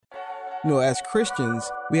As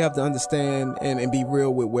Christians, we have to understand and be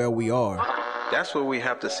real with where we are. That's what we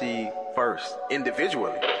have to see first,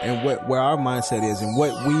 individually. And where our mindset is and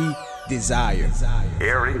what we desire.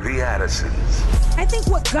 Airing the Addisons. I think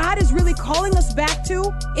what God is really calling us back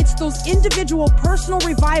to, it's those individual personal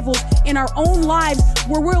revivals in our own lives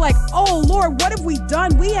where we're like, oh Lord, what have we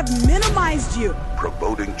done? We have minimized you.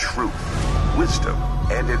 Promoting truth, wisdom,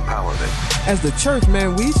 and empowerment. As the church,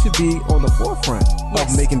 man, we should be on the forefront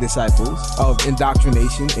of making disciples, of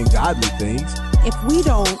indoctrination and godly things. If we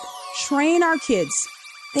don't train our kids,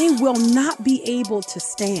 they will not be able to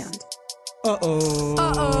stand.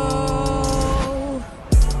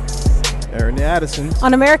 Airing the Addisons.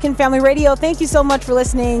 On American Family Radio, thank you so much for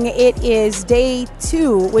listening. It is day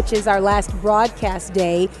 2, which is our last broadcast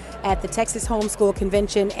day at the Texas Homeschool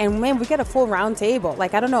Convention. And man, we got a full round table.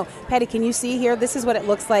 Like, I don't know. Patty, can you see here? This is what it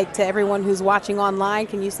looks like to everyone who's watching online.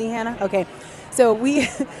 Can you see, Hannah? Okay. So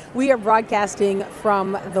we are broadcasting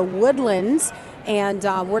from the Woodlands, and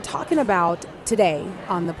we're talking about today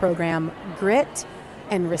on the program grit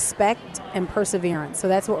and respect and perseverance. So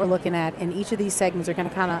that's what we're looking at. In each of these segments, we're going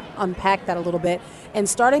to kind of unpack that a little bit. And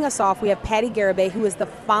starting us off, we have Patty Garibay, who is the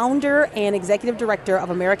founder and executive director of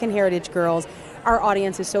American Heritage Girls. Our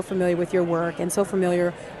audience is so familiar with your work and so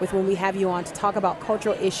familiar with when we have you on to talk about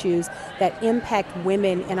cultural issues that impact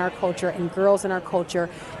women in our culture and girls in our culture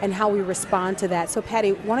and how we respond to that. So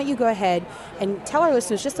Patty, why don't you go ahead and tell our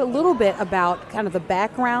listeners just a little bit about kind of the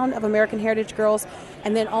background of American Heritage Girls.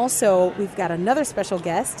 And then also we've got another special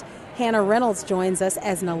guest. Hannah Reynolds joins us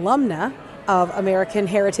as an alumna of American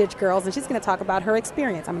Heritage Girls, and she's going to talk about her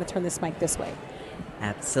experience. I'm going to turn this mic this way.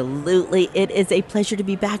 Absolutely. It is a pleasure to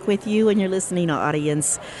be back with you and your listening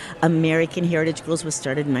audience. American Heritage Girls was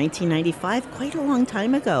started in 1995, quite a long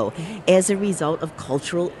time ago, as a result of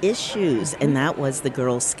cultural issues, and that was the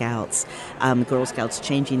Girl Scouts. Girl Scouts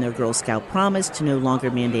changing their Girl Scout promise to no longer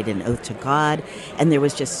mandate an oath to God, and there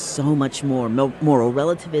was just so much more moral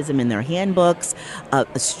relativism in their handbooks, a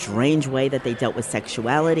strange way that they dealt with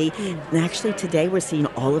sexuality, and actually today we're seeing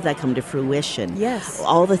all of that come to fruition. Yes.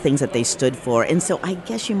 All the things that they stood for, and so I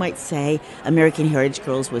guess you might say American Heritage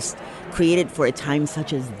Girls was created for a time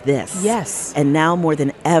such as this. Yes. And now more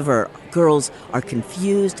than ever, girls are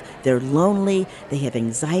confused, they're lonely, they have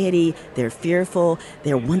anxiety, they're fearful,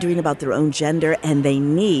 they're wondering about their own gender, and they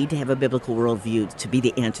need to have a biblical worldview to be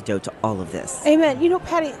the antidote to all of this. Amen. You know,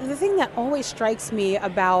 Patty, the thing that always strikes me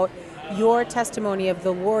about your testimony of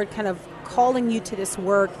the Lord kind of calling you to this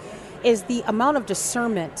work is the amount of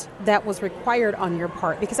discernment that was required on your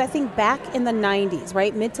part. Because I think back in the 90s,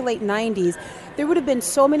 right, mid to late 90s, there would have been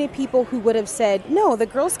so many people who would have said, no, the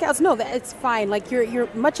Girl Scouts, no, it's fine. Like,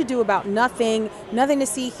 you're much ado about nothing to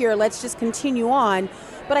see here. Let's just continue on.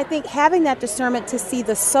 But I think having that discernment to see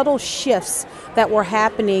the subtle shifts that were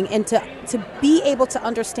happening and to be able to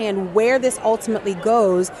understand where this ultimately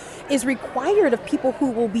goes is required of people who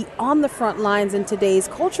will be on the front lines in today's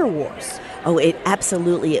culture wars. Oh, it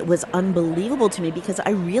was unbelievable to me because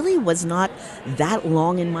I really was not that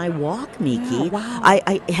long in my walk, Miki. Yeah, wow.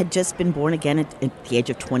 I had just been born again at the age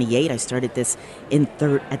of 28. I started this at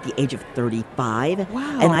the age of 35.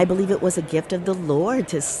 Wow. And I believe it was a gift of the Lord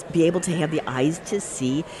to be able to have the eyes to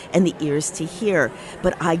see and the ears to hear.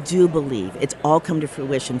 But I do believe it's all come to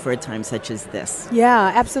fruition for a time such as this.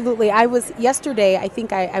 Yeah, absolutely. Yesterday, I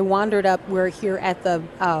think I wandered up, we're here at the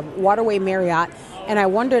Waterway Marriott, and I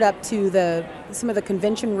wandered up to some of the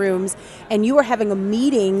convention rooms, and you were having a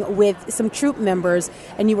meeting with some troop members,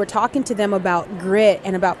 and you were talking to them about grit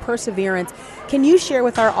and about perseverance. Can you share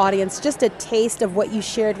with our audience just a taste of what you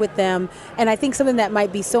shared with them? And I think something that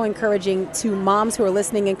might be so encouraging to moms who are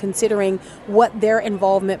listening and considering what their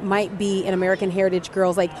involvement might be in American Heritage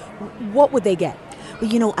Girls. Like, what would they get?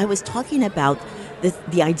 Well, I was talking about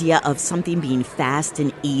the idea of something being fast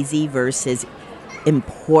and easy versus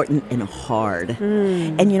important and hard.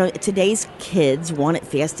 And today's kids want it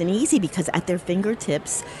fast and easy because at their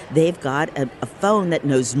fingertips they've got a phone that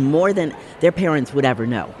knows more than their parents would ever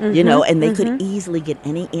know. And they could easily get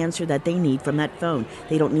any answer that they need from that phone.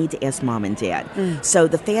 They don't need to ask mom and dad. So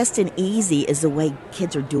the fast and easy is the way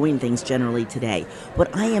kids are doing things generally today.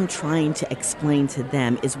 What I am trying to explain to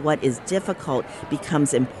them is what is difficult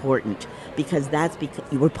becomes important, because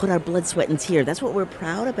we put our blood, sweat, and tears. That's what we're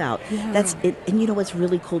proud about. Yeah. That's it. And what's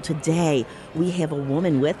really cool today? We have a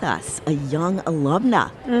woman with us, a young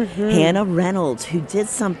alumna, Hannah Reynolds, who did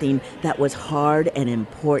something that was hard and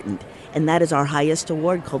important. and that is our highest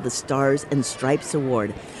award called the Stars and Stripes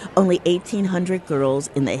Award. Only 1,800 girls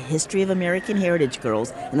in the history of American Heritage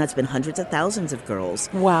Girls, and that's been hundreds of thousands of girls,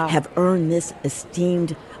 Wow. have earned this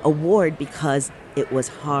esteemed award because it was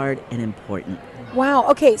hard and important. Wow.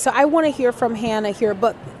 Okay, so I want to hear from Hannah here,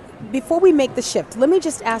 but before we make the shift, let me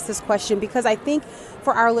just ask this question because I think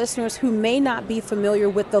for our listeners who may not be familiar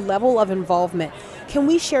with the level of involvement, can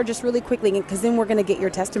we share just really quickly, because then we're going to get your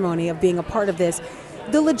testimony of being a part of this,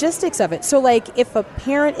 the logistics of it. So like if a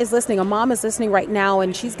parent is listening, a mom is listening right now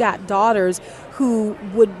and she's got daughters who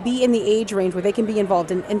would be in the age range where they can be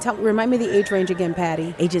involved. And remind me the age range again,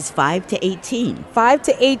 Patty. Ages 5 to 18. 5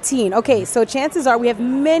 to 18. Okay, so chances are we have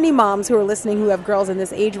many moms who are listening who have girls in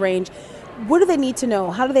this age range. What do they need to know?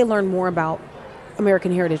 How do they learn more about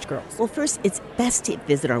American Heritage Girls? Well, first, it's best to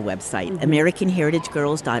visit our website,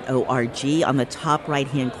 AmericanHeritageGirls.org. On the top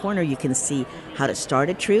right-hand corner, you can see how to start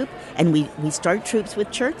a troop. And we start troops with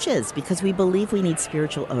churches because we believe we need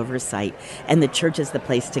spiritual oversight, and the church is the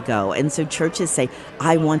place to go. And so churches say,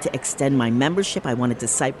 I want to extend my membership. I want to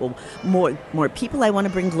disciple more people. I want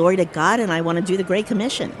to bring glory to God, and I want to do the Great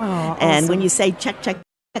Commission. Oh, and awesome. when you say check,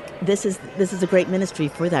 this is a great ministry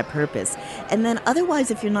for that purpose. And then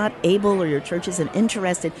otherwise, if you're not able or your church isn't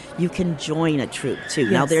interested, you can join a troop too.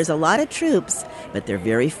 Now, there's a lot of troops, but they're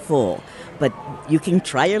very full. But you can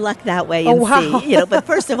try your luck that way and see. But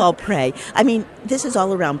first of all, pray. I mean, this is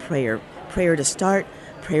all around prayer. Prayer to start,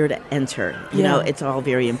 prayer to enter. You know, it's all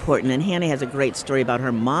very important. And Hannah has a great story about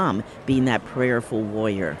her mom being that prayerful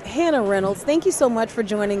warrior. Hannah Reynolds, thank you so much for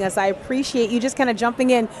joining us. I appreciate you just kind of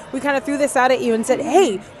jumping in. We kind of threw this out at you and said,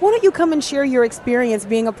 hey, why don't you come and share your experience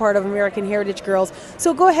being a part of American Heritage Girls?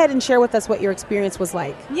 So go ahead and share with us what your experience was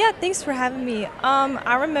like. Yeah, thanks for having me.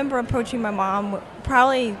 I remember approaching my mom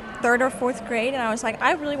probably 3rd or 4th grade, and I was like,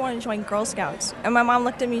 I really want to join Girl Scouts. And my mom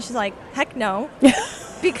looked at me, she's like, heck no.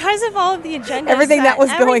 Because of all of the agendas, everything that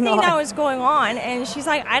was going on, and she's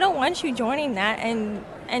like, I don't want you joining that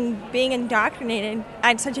and being indoctrinated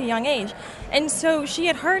at such a young age. And so she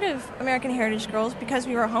had heard of American Heritage Girls because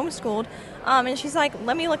we were homeschooled, and she's like,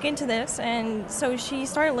 let me look into this. And so she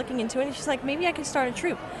started looking into it, and she's like, maybe I can start a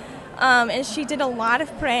troop. And she did a lot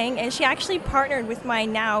of praying, and she actually partnered with my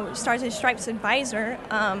now Stars and Stripes advisor,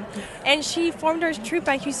 and she formed our troop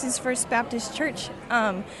at Houston's First Baptist Church.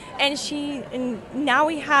 And now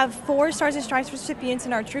we have 4 Stars and Stripes recipients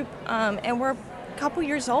in our troop, and we're a couple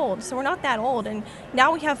years old, so we're not that old. And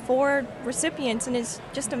now we have 4 recipients, and it's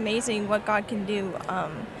just amazing what God can do.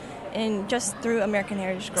 And just through American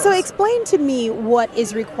Heritage Girls. So explain to me what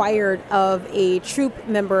is required of a troop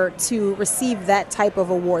member to receive that type of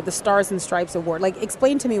award, the Stars and Stripes Award. Like,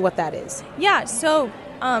 explain to me what that is. Yeah, so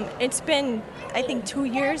it's been, I think, 2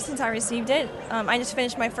 years since I received it. I just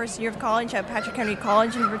finished my first year of college at Patrick Henry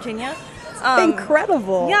College in Virginia.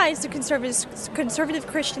 Incredible. Yeah, it's a conservative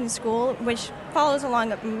Christian school, which follows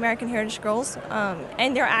along American Heritage Girls.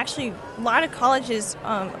 And there are actually a lot of colleges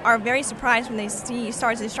are very surprised when they see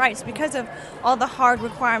Stars and Stripes because of all the hard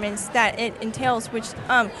requirements that it entails, which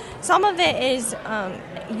some of it is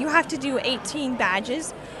you have to do 18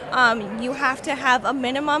 badges. You have to have a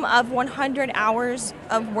minimum of 100 hours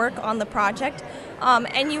of work on the project.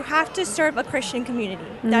 And you have to serve a Christian community.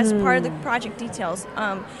 That's part of the project details.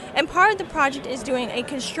 And part of the project is doing a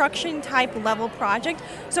construction type level project.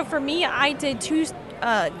 So for me, I did two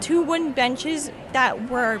wooden benches that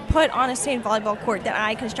were put on a sand volleyball court that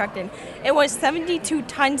I constructed. It was 72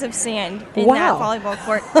 tons of sand in that volleyball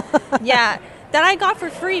court. Yeah. That I got for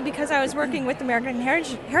free because I was working with American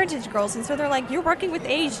Heritage Girls. And so they're like, you're working with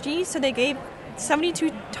AHG? So they gave 72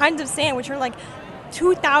 tons of sand, which are like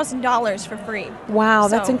 $2,000 for free. Wow,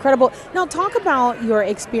 that's incredible. Now talk about your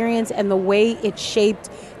experience and the way it shaped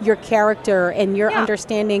your character and your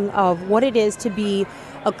understanding of what it is to be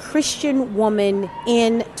a Christian woman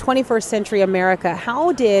in 21st century America.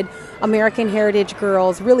 How did American Heritage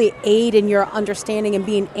Girls really aid in your understanding and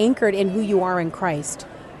being anchored in who you are in Christ?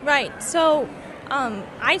 Right. So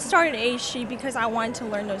I started AHG because I wanted to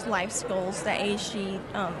learn those life skills that AHG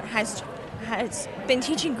has been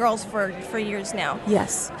teaching girls for years now.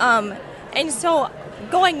 Yes. And so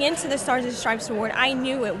going into the Stars and Stripes Award, I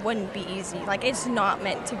knew it wouldn't be easy. Like, it's not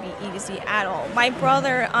meant to be easy at all. My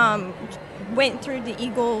brother went through the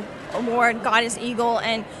Eagle Award, Goddess Eagle,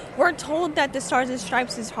 and we're told that the Stars and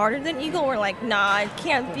Stripes is harder than Eagle. We're like, nah, it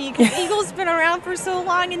can't be, because Eagle's been around for so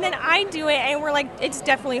long. And then I do it, and we're like, it's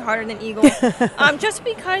definitely harder than Eagle. Just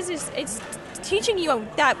because it's teaching you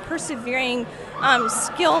that persevering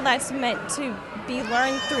skill that's meant to be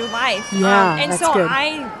learned through life. Yeah, and that's so good.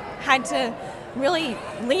 I had to really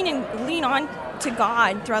lean on to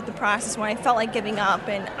God throughout the process when I felt like giving up,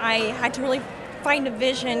 and I had to really find a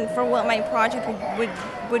vision for what my project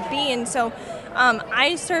would be. And so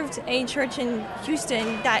I served a church in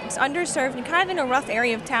Houston that's underserved and kind of in a rough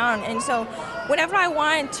area of town. And so whenever I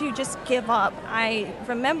wanted to just give up, I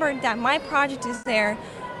remembered that my project is there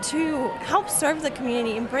to help serve the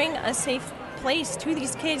community and bring a safe place to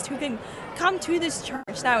these kids who can come to this church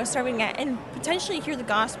that I was serving at and potentially hear the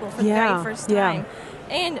gospel for the very first time.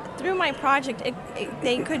 And through my project,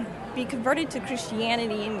 they could be converted to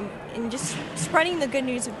Christianity and just spreading the good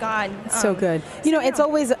news of God. So good. It's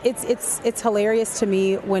always it's hilarious to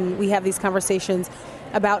me when we have these conversations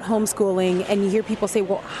about homeschooling and you hear people say,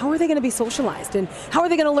 well, how are they going to be socialized? And how are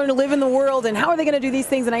they going to learn to live in the world? And how are they going to do these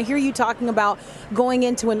things? And I hear you talking about going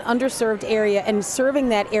into an underserved area and serving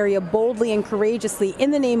that area boldly and courageously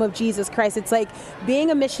in the name of Jesus Christ. It's like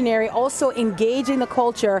being a missionary, also engaging the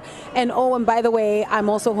culture. And by the way, I'm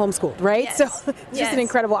also homeschooled, right? Yes. So just an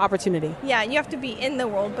incredible opportunity. Yeah, you have to be in the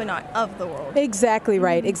world, but not of the world. Exactly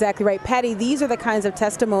right. Exactly right. Patty, these are the kinds of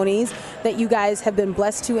testimonies that you guys have been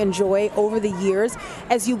blessed to enjoy over the years.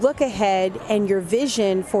 As you look ahead and your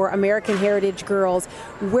vision for American Heritage Girls,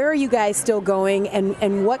 where are you guys still going,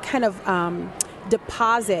 and what kind of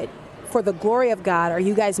deposit for the glory of God are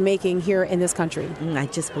you guys making here in this country? I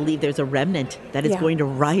just believe there's a remnant that is going to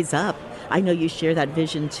rise up. I know you share that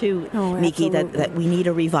vision too, Miki, that we need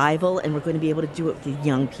a revival and we're going to be able to do it with the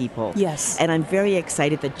young people. Yes. And I'm very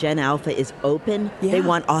excited that Gen Alpha is open. Yeah. They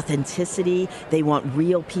want authenticity. They want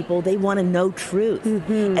real people. They want to know truth.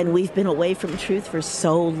 Mm-hmm. And we've been away from truth for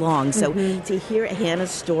so long. So to hear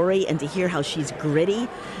Hannah's story and to hear how she's gritty,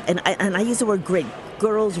 and I use the word grit,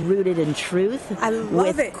 girls rooted in truth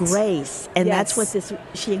with grace. And that's what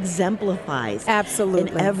she exemplifies.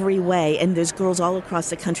 Absolutely. In every way. And there's girls all across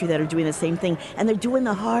the country that are doing the same thing. And they're doing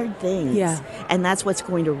the hard things. Yeah. And that's what's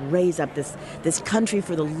going to raise up this country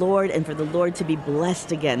for the Lord and for the Lord to be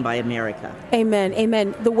blessed again by America. Amen.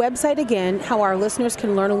 Amen. The website again, how our listeners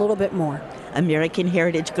can learn a little bit more.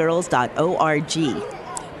 AmericanHeritageGirls.org.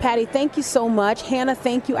 Patty, thank you so much. Hannah,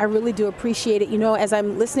 thank you. I really do appreciate it. As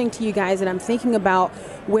I'm listening to you guys and I'm thinking about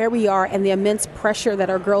where we are and the immense pressure that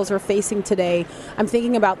our girls are facing today, I'm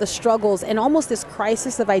thinking about the struggles and almost this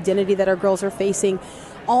crisis of identity that our girls are facing.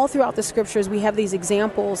 All throughout the scriptures, we have these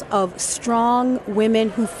examples of strong women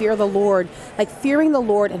who fear the Lord. Like fearing the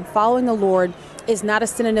Lord and following the Lord is not a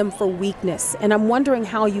synonym for weakness. And I'm wondering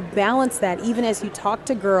how you balance that, even as you talk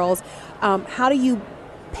to girls. How do you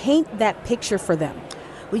paint that picture for them?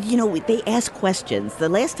 Well, they ask questions. The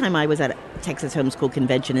last time I was at a Texas Homeschool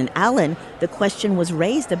Convention in Allen, the question was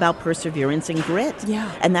raised about perseverance and grit. Yeah.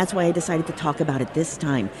 And that's why I decided to talk about it this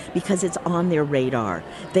time, because it's on their radar.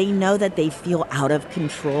 They know that they feel out of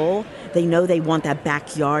control. They know they want that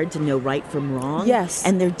backyard to know right from wrong. Yes.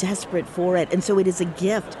 And they're desperate for it. And so it is a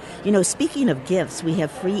gift. Speaking of gifts, we have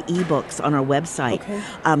free ebooks on our website. Okay.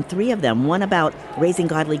 3 of them. One about raising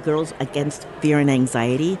godly girls against fear and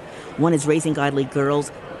anxiety. One is Raising Godly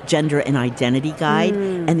Girls Gender and Identity Guide,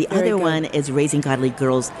 and the other one is Raising Godly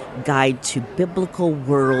Girls Guide to Biblical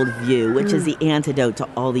Worldview, which is the antidote to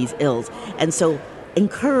all these ills. And so I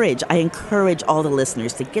encourage all the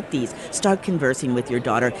listeners to get these, start conversing with your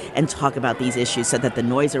daughter and talk about these issues so that the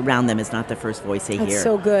noise around them is not the first voice they hear. That's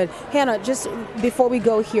so good. Hannah, just before we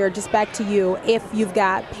go here, just back to you, if you've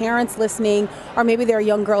got parents listening, or maybe they're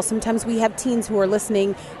young girls, sometimes we have teens who are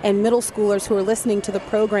listening and middle schoolers who are listening to the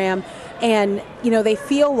program, and they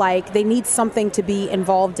feel like they need something to be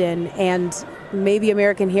involved in, and maybe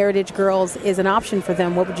American Heritage Girls is an option for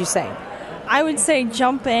them. What would you say? I would say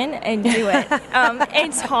jump in and do it.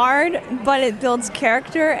 It's hard, but it builds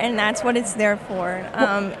character, and that's what it's there for.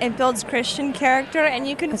 It builds Christian character, and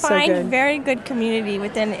you can find very good community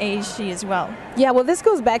within AHG as well. Yeah, well, this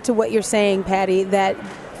goes back to what you're saying, Patty,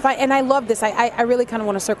 and I love this. I really kind of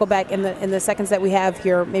want to circle back in the seconds that we have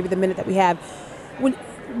here, maybe the minute that we have. When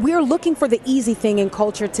we're looking for the easy thing in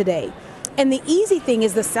culture today. And the easy thing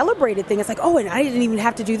is the celebrated thing. It's like, and I didn't even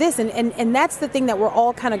have to do this. And that's the thing that we're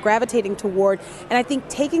all kind of gravitating toward. And I think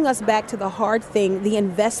taking us back to the hard thing, the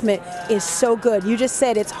investment is so good. You just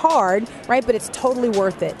said it's hard, right? But it's totally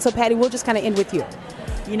worth it. So, Patty, we'll just kind of end with you.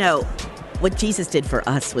 What Jesus did for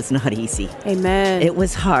us was not easy. Amen. It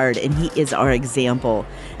was hard, and he is our example.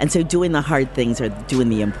 And so doing the hard things are doing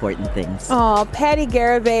the important things. Oh, Patty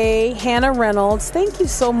Garibay, Hannah Reynolds, thank you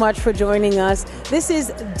so much for joining us. This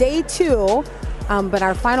is day 2. But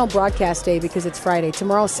our final broadcast day, because it's Friday.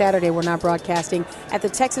 Tomorrow, Saturday, we're not broadcasting at the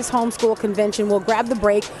Texas Homeschool Convention. We'll grab the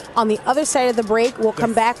break. On the other side of the break, we'll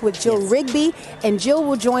come back with Jill Rigby, and Jill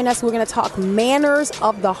will join us. We're going to talk manners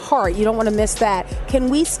of the heart. You don't want to miss that. Can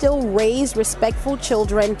we still raise respectful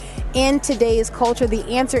children in today's culture? The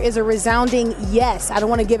answer is a resounding yes. I don't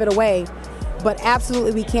want to give it away. but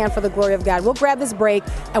absolutely we can for the glory of God. We'll grab this break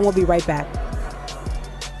and we'll be right back.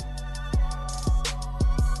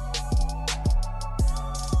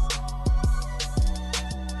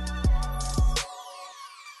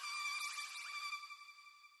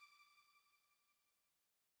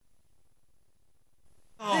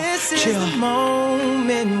 This is the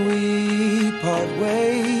moment we part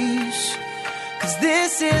ways, 'cause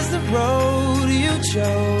this is the road you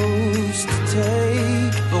chose to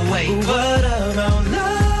take. But wait, what about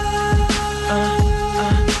love?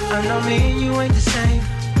 I know me and you ain't the same.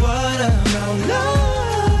 What about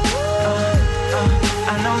love?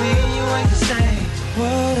 I know me and you ain't the same.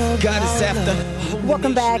 What about God is after.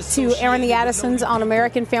 Welcome back to Aaron the Addisons on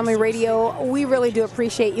American Family Radio. We really do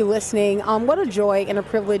appreciate you listening. What a joy and a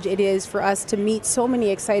privilege it is for us to meet so many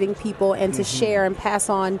exciting people and to share and pass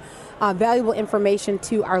on valuable information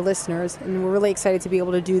to our listeners. And we're really excited to be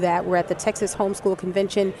able to do that. We're at the Texas Homeschool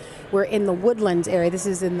Convention. We're in the Woodlands area. This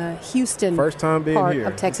is in the Houston first time being part here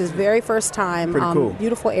of Texas. Very first time. Pretty cool.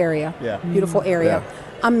 Beautiful area. Yeah. Beautiful area. Yeah.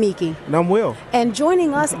 I'm Miki. And I'm Will. And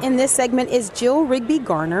joining us in this segment is Jill Rigby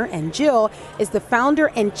Garner. And Jill is the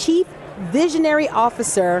founder and chief visionary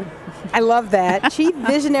officer. I love that. Chief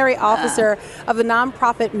visionary officer of the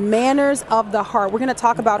nonprofit Manners of the Heart. We're going to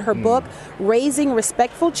talk about her book, Raising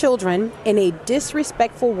Respectful Children in a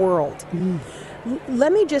Disrespectful World.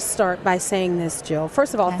 Let me just start by saying this, Jill.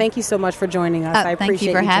 First of all, thank you so much for joining us. I appreciate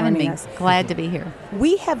you for having joining me. us. Glad to be here.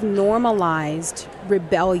 We have normalized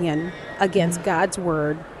rebellion against God's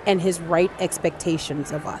word and his right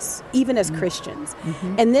expectations of us, even as Christians.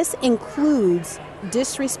 And this includes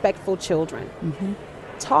disrespectful children.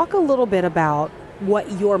 Talk a little bit about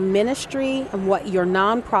what your ministry and what your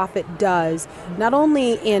nonprofit does, not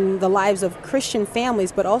only in the lives of Christian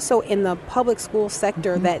families, but also in the public school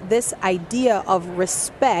sector, that this idea of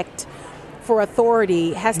respect for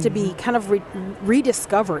authority has to be kind of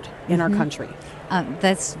rediscovered in our country.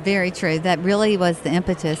 That's very true. That really was the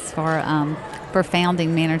impetus for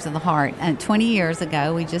founding Manners of the Heart. And 20 years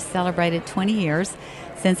ago, we just celebrated 20 years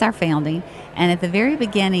since our founding. And at the very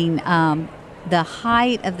beginning, the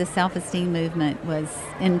height of the self-esteem movement was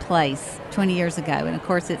in place 20 years ago. And of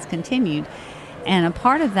course, it's continued. And a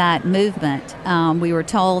part of that movement, we were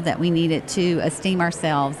told that we needed to esteem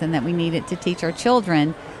ourselves and that we needed to teach our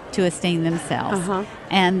children to esteem themselves.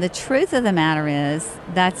 And the truth of the matter is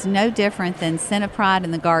that's no different than sin of pride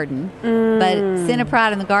in the garden. But sin of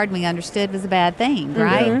pride in the garden we understood was a bad thing,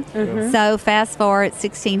 right? So fast forward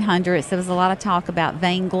 1600s, there was a lot of talk about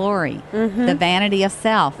vainglory, the vanity of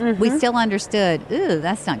self. We still understood, ooh,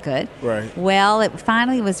 that's not good. Right. Well, it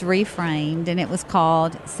finally was reframed and it was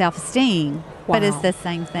called self-esteem. But it's the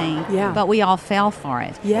same thing. Yeah. But we all fell for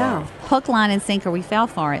it. Yeah. Hook, line, and sinker, we fell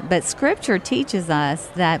for it. But Scripture teaches us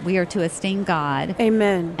that we are to esteem God.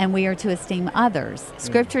 Amen. And we are to esteem others.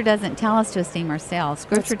 Scripture doesn't tell us to esteem ourselves.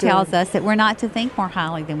 Scripture That's good. tells us that we're not to think more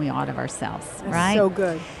highly than we ought of ourselves. That's right? so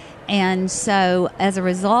good. And so as a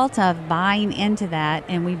result of buying into that,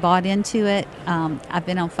 and we bought into it, I've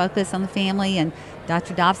been on Focus on the Family, and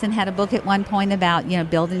Dr. Dobson had a book at one point about,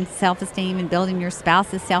 building self-esteem and building your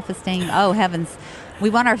spouse's self-esteem. Oh, heavens. We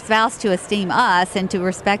want our spouse to esteem us and to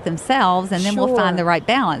respect themselves, and then we'll find the right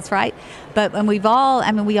balance, right? But when we've all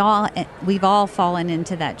fallen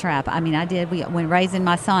into that trap. I mean, I did when raising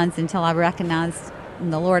my sons until I recognized,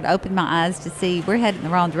 and the Lord opened my eyes to see we're heading in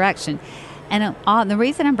the wrong direction. And the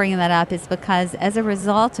reason I'm bringing that up is because as a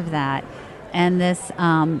result of that, and this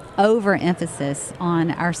overemphasis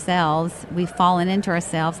on ourselves, we've fallen into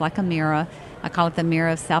ourselves like a mirror. I call it the mirror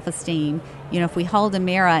of self-esteem. If we hold a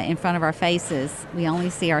mirror in front of our faces, we only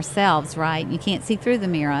see ourselves, right? You can't see through the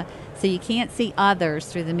mirror, so you can't see others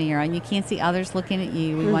through the mirror, and you can't see others looking at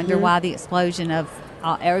you. We wonder why the explosion of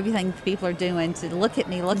everything people are doing to look at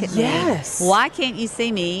me. Yes. Why can't you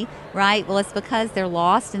see me, right? Well, it's because they're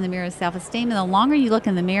lost in the mirror of self-esteem, and the longer you look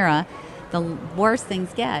in the mirror, the worse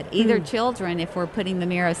things get. Either children, if we're putting the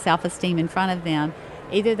mirror of self-esteem in front of them,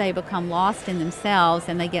 either they become lost in themselves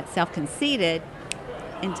and they get self-conceited,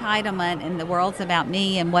 entitlement, and the world's about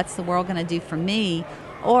me and what's the world going to do for me,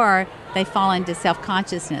 or they fall into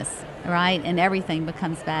self-consciousness, right? And everything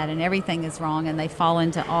becomes bad and everything is wrong, and they fall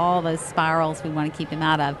into all those spirals we want to keep them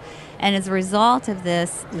out of. And as a result of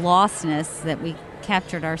this lostness that we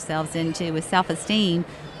captured ourselves into with self-esteem,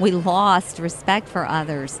 we lost respect for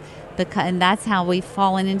others. And that's how we've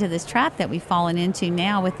fallen into this trap that we've fallen into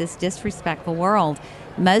now with this disrespectful world.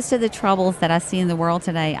 Most of the troubles that I see in the world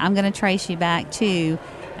today, I'm going to trace you back to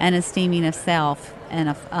an esteeming of self, and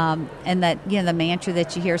that the mantra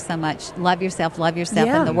that you hear so much: love yourself,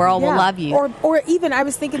 and the world will love you. Or even I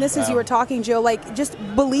was thinking this as you were talking, Jill, like just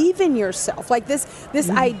believe in yourself. Like this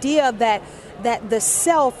idea that that the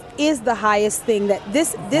self is the highest thing, that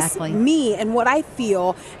this me and what I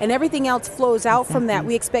feel and everything else flows out from that.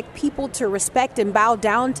 We expect people to respect and bow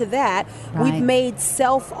down to that. Right. We've made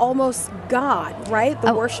self almost God, right?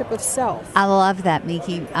 The worship of self. I love that,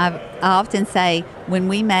 Miki. I often say when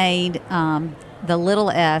we made the little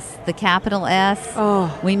s, the capital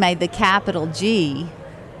S, we made the capital G,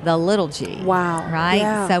 the little g. Wow. Right?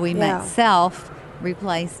 Yeah, So we made self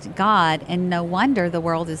replaced God, and no wonder the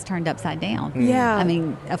world is turned upside down. Yeah. I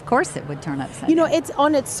mean, of course it would turn upside down. You know, it's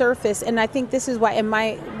on its surface, and I think this is why, and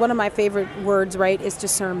one of my favorite words, right, is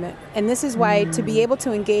discernment. And this is why to be able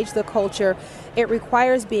to engage the culture, it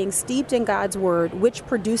requires being steeped in God's word, which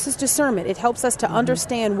produces discernment. It helps us to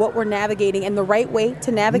understand what we're navigating and the right way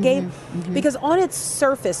to navigate. Because on its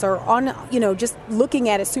surface, or on, just looking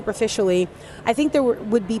at it superficially, I think there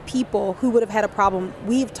would be people who would have had a problem.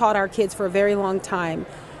 We've taught our kids for a very long time,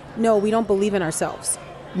 no, we don't believe in ourselves.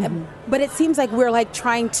 But it seems like we're like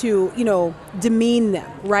trying to, demean them,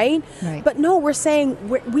 right? But no, we're saying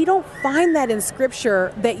we don't find that in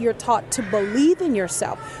Scripture, that you're taught to believe in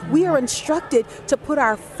yourself. We are instructed to put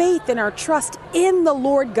our faith and our trust in the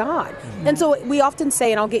Lord God. And so we often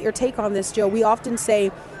say, and I'll get your take on this, Joe, we often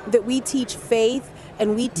say that we teach faith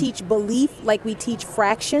and we teach belief like we teach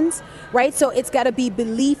fractions, right? So it's got to be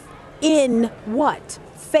belief in what?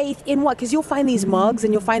 Faith in what? Because you'll find these mugs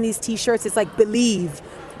and you'll find these T-shirts. It's like believe,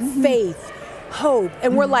 faith, hope.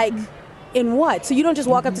 And we're like, in what? So you don't just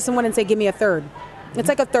walk up to someone and say, give me a third. It's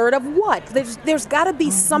like a third of what? There's got to be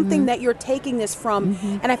something that you're taking this from.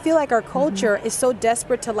 And I feel like our culture is so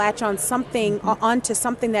desperate to latch on onto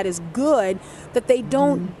something that is good, that they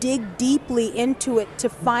don't dig deeply into it to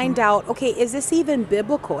find out, okay, is this even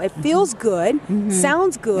biblical? It feels good,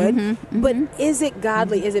 sounds good, but is it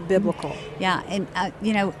godly? Is it biblical? Yeah, and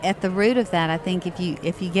at the root of that, I think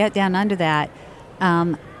if you get down under that,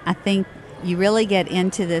 I think you really get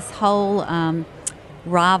into this whole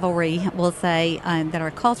rivalry, we'll say, that our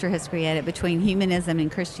culture has created between humanism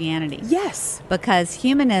and Christianity. Yes. Because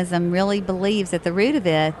humanism really believes at the root of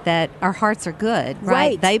it that our hearts are good,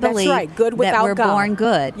 right? They believe that's right. Good without that we're God. Born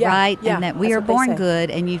good, right? Yeah. And that we That's are what they born say. good,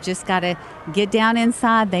 and you've just got to get down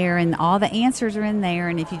inside there, and all the answers are in there.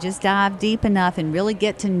 And if you just dive deep enough and really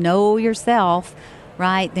get to know yourself,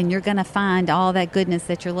 right, then you're going to find all that goodness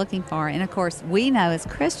that you're looking for. And of course, we know as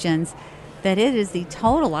Christians that it is the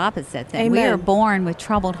total opposite. That Amen. we are born with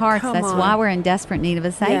troubled hearts. Come That's on. why we're in desperate need of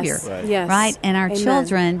a Savior. Yes. Right. Yes. Right? And our Amen.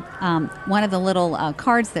 children, one of the little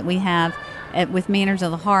cards that we have with Manners of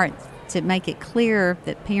the Heart, to make it clear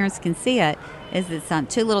that parents can see it, is it's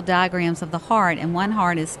two little diagrams of the heart, and one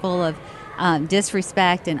heart is full of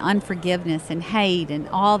disrespect and unforgiveness and hate and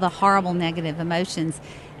all the horrible negative emotions.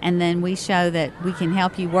 And then we show that we can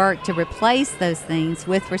help you work to replace those things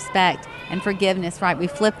with respect and forgiveness, right? We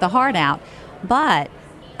flip the heart out. But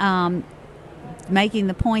making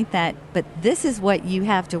the point that, but this is what you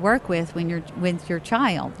have to work with when you're with your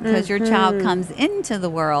child, because your child comes into the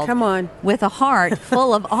world with a heart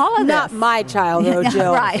full of all of Not this. my child, though,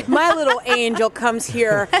 Jill. Right. My little angel comes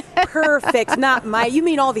here perfect. Not my. You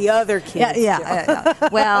mean all the other kids? Yeah.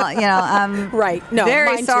 Well, I'm right. No,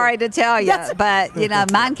 very mine sorry too. to tell you, but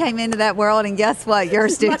mine came into that world, and guess what?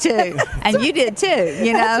 Yours do too, and you did too.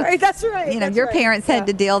 That's right. That's your right. parents had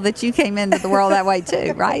to deal that you came into the world that way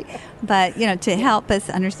too, right? But to help us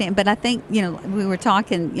understand. But I think we were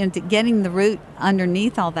talking, to getting the root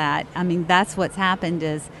underneath all that. I mean, that's what's happened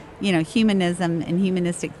is humanism and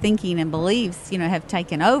humanistic thinking and beliefs have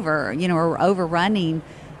taken over, or overrunning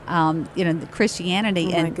the Christianity.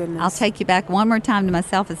 Oh, my and goodness. I'll take you back one more time to my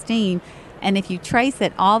self-esteem. And if you trace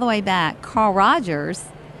it all the way back, Carl Rogers,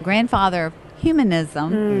 grandfather of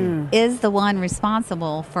humanism, is the one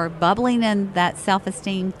responsible for bubbling in that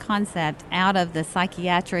self-esteem concept out of the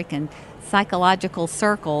psychiatric and psychological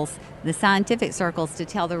circles, the scientific circles, to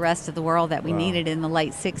tell the rest of the world that we needed in the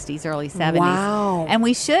late 60s, early 70s. Wow. And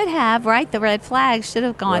we should have, right, the red flags should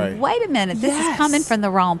have gone, wait a minute, this is coming from the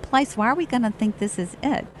wrong place. Why are we going to think this is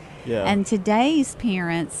it? Yeah. And today's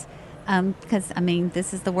parents, because,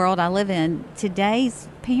 this is the world I live in, today's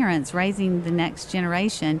parents raising the next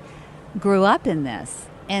generation grew up in this.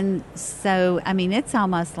 And so, it's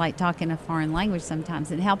almost like talking a foreign language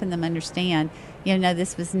sometimes and helping them understand,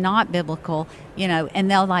 this was not biblical, and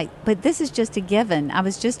they'll but this is just a given. I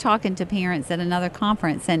was just talking to parents at another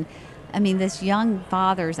conference, and this young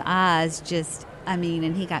father's eyes just,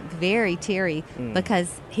 and he got very teary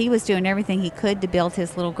because he was doing everything he could to build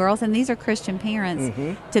his little girls, and these are Christian parents,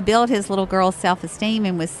 to build his little girl's self-esteem,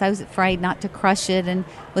 and was so afraid not to crush it, and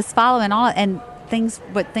was following all, and things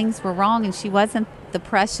were wrong, and she wasn't the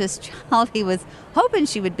precious child he was hoping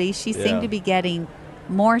she would be. She seemed to be getting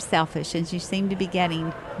more selfish, and she seemed to be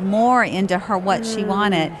getting more into her what she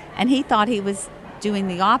wanted, and he thought he was doing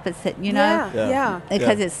the opposite,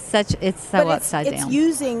 because it's so upside down. It's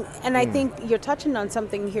using, and I think you're touching on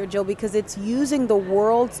something here, Jill, because it's using the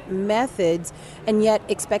world's methods and yet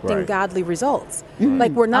expecting godly results.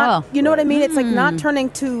 Like we're not, you know what I mean? It's like not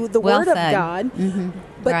turning to the Word of God,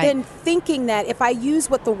 but then thinking that if I use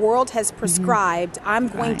what the world has prescribed, I'm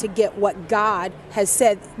going to get what God has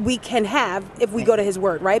said we can have if we go to His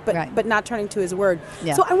Word, right? But not turning to His Word.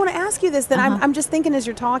 Yeah. So I want to ask you this. Then I'm just thinking as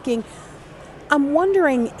you're talking. I'm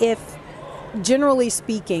wondering if, generally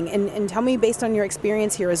speaking, and tell me based on your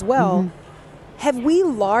experience here as well, have we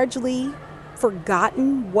largely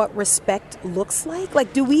forgotten what respect looks like?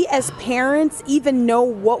 Like, do we as parents even know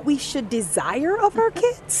what we should desire of our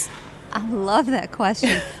kids? I love that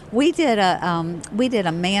question. We did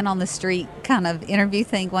a man on the street kind of interview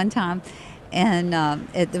thing one time. And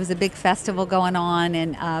there was a big festival going on,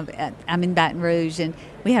 and I'm in Baton Rouge, and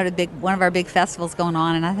we had one of our big festivals going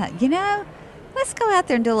on, and I thought, let's go out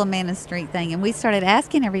there and do a little man on the street thing. And we started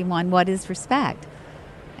asking everyone, what is respect?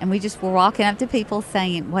 And we just were walking up to people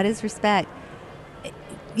saying, what is respect?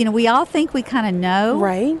 We all think we kind of know.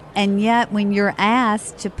 Right. And yet when you're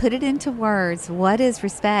asked to put it into words, what is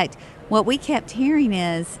respect? What we kept hearing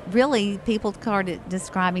is really people started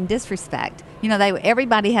describing disrespect.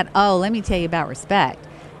 Everybody had, let me tell you about respect.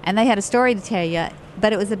 And they had a story to tell you,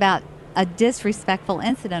 but it was about a disrespectful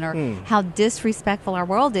incident or how disrespectful our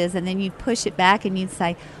world is. And then you push it back and you'd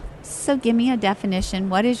say, so give me a definition.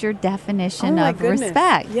 What is your definition of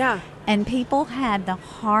respect? Yeah. And people had the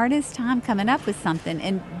hardest time coming up with something.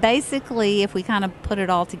 And basically, if we kind of put it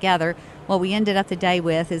all together, what we ended up the day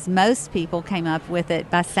with is most people came up with it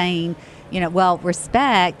by saying,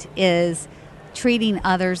 respect is treating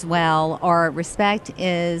others well, or respect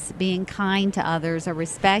is being kind to others, or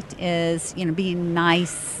respect is, being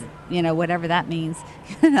nice, whatever that means,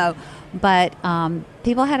 But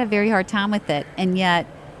people had a very hard time with it. And yet,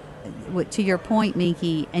 to your point,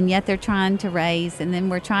 Miki, and yet they're trying to raise, and then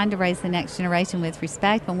we're trying to raise the next generation with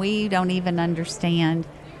respect when we don't even understand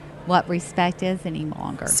what respect is any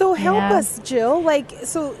longer. So help us, Jill.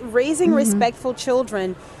 Raising respectful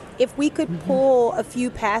children, if we could pull a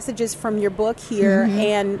few passages from your book here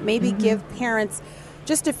and maybe give parents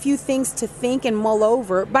just a few things to think and mull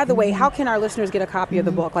over. By the way, how can our listeners get a copy of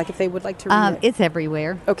the book, if they would like to read it? It's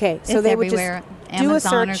everywhere. Okay, so it's they everywhere. would just do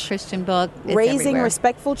Amazon a search. Or Christian book. It's Raising everywhere.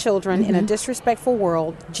 Respectful Children in a Disrespectful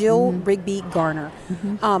World, Jill Rigby Garner.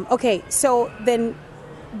 Okay, so then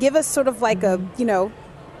give us sort of like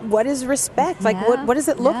what is respect? What does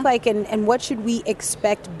it look like, and what should we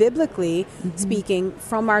expect biblically speaking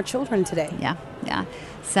from our children today? Yeah.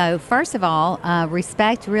 So first of all,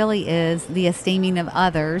 respect really is the esteeming of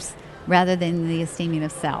others rather than the esteeming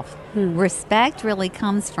of self. Respect really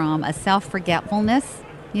comes from a self-forgetfulness,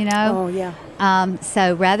 Oh, yeah.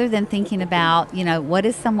 So rather than thinking about, what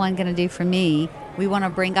is someone going to do for me, we want to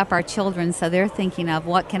bring up our children so they're thinking of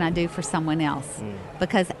what can I do for someone else.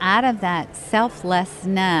 Because out of that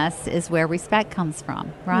selflessness is where respect comes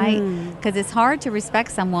from, right? Because it's hard to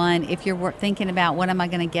respect someone if you're thinking about what am I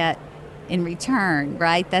going to get in return,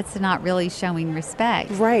 right? That's not really showing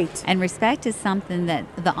respect. Right. And respect is something that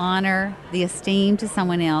the honor, the esteem to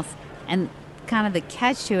someone else, and kind of the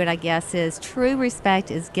catch to it, I guess, is true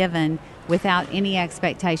respect is given without any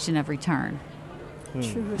expectation of return.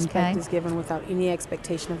 True respect is given without any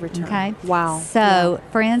expectation of return. Okay. Wow. So,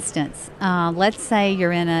 for instance, let's say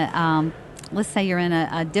you're in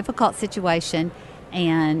a difficult situation,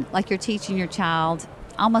 and like you're teaching your child,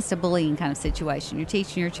 almost a bullying kind of situation. You're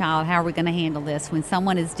teaching your child, how are we going to handle this when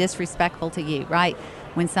someone is disrespectful to you, right?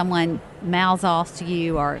 When someone mouths off to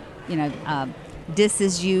you, or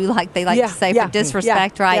disses you, like they like to say for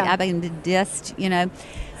disrespect, right? I've been dissed,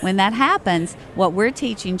 When that happens, what we're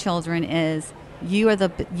teaching children is, you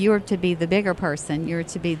are to be the bigger person. You're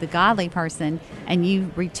to be the godly person, and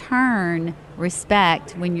you return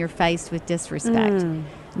respect when you're faced with disrespect.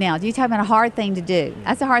 Now, do you talk about a hard thing to do?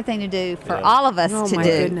 That's a hard thing to do for all of us to do.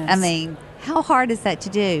 Goodness. I mean, how hard is that to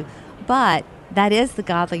do? But that is the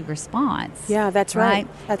godly response. Yeah, that's right.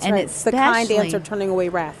 That's and right. It's the kind answer, turning away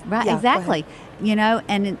wrath. Right, exactly.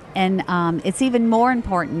 And it's even more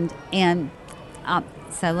important. And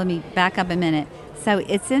so let me back up a minute. So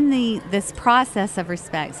it's in this process of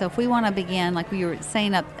respect. So if we want to begin, like we were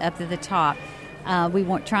saying up at the top, we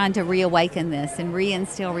want trying to reawaken this and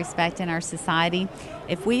reinstill respect in our society.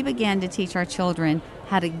 If we begin to teach our children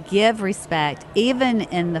how to give respect, even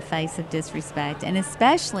in the face of disrespect, and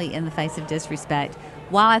especially in the face of disrespect,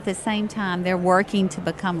 while at the same time they're working to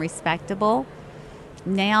become respectable,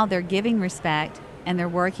 now they're giving respect and they're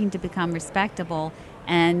working to become respectable.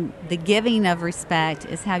 And the giving of respect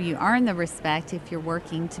is how you earn the respect if you're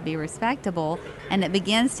working to be respectable. And it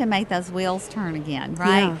begins to make those wheels turn again,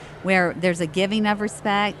 right? Yeah. Where there's a giving of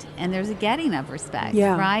respect and there's a getting of respect,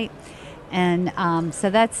 Yeah. right? And so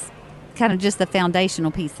that's kind of just the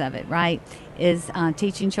foundational piece of it, right? Is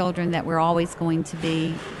teaching children that we're always going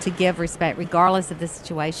to give respect regardless of the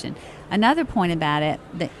situation. Another point about it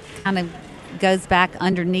that kind of goes back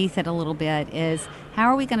underneath it a little bit is how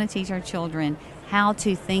are we going to teach our children how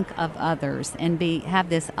to think of others and have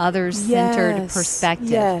this others-centered Yes. perspective?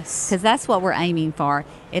 Yes. Because that's what we're aiming for.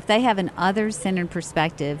 If they have an others-centered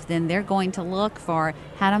perspective, then they're going to look for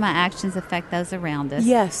how do my actions affect those around us?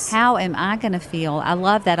 Yes. How am I going to feel? I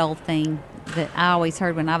love that old thing that I always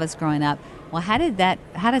heard when I was growing up. Well, how does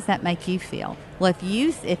that make you feel? Well,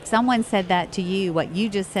 if someone said that to you, what you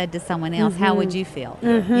just said to someone else, how would you feel?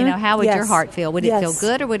 You know, how would your Yes. heart feel? Would it Yes. feel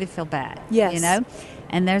good or would it feel bad? Yes. You know?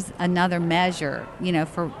 And there's another measure, you know,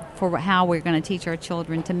 for how we're going to teach our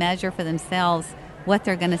children to measure for themselves what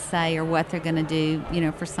they're going to say or what they're going to do, you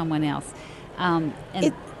know, for someone else.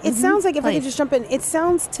 It sounds like, if I could just jump in, it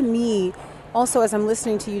sounds to me also, as I'm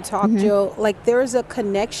listening to you talk, Jill, like there's a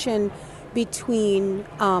connection between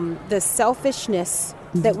the selfishness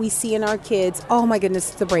that we see in our kids. Oh my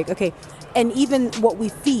goodness, it's a break. Okay. And even what we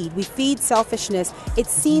feed selfishness. It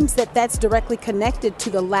seems that that's directly connected to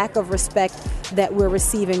the lack of respect that we're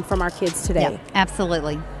receiving from our kids today. Yeah,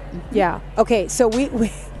 absolutely. Yeah. Okay. So we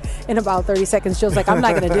in about 30 seconds, Jill's like, I'm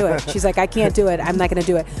not going to do it. She's like, I can't do it. I'm not going to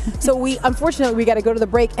do it. So unfortunately, we got to go to the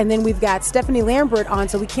break, and then we've got Stephanie Lambert on,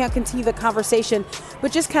 so we can't continue the conversation.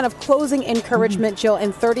 But just kind of closing encouragement, Jill,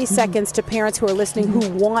 in 30 seconds to parents who are listening who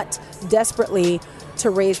want desperately to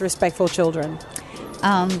raise respectful children.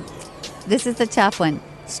 This is the tough one.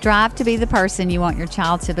 Strive to be the person you want your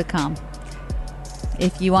child to become.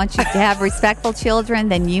 If you want to have respectful children,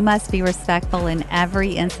 then you must be respectful in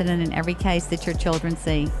every incident, in every case that your children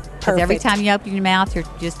see. Because every Perfect. time you open your mouth, you're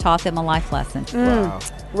just taught them a life lesson. Wow.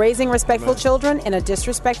 Raising respectful children in a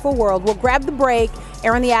disrespectful world. We'll grab the break.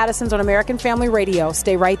 Aaron the Addisons on American Family Radio.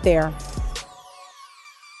 Stay right there.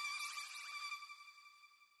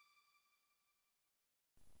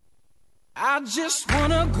 I just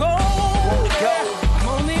wanna go. I'm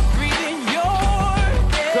only breathing your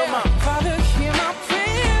air. Come on. Father, hear my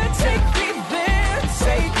prayer. Take me there,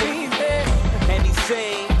 take me there. And he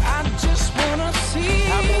say, I just wanna see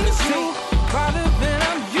you farther than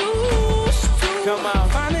I'm used to. Come on.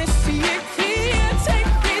 Finally see it clear. Take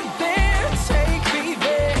me there, take me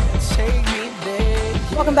there, take me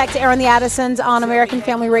there. Welcome back to Aaron the Addisons on American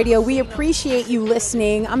Family Radio. We appreciate you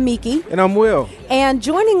listening. I'm Miki. And I'm Will. And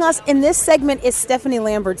joining us in this segment is Stephanie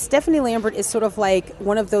Lambert. Stephanie Lambert is sort of like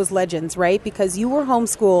one of those legends, right? Because you were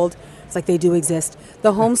homeschooled. It's like they do exist.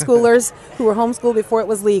 The homeschoolers who were homeschooled before it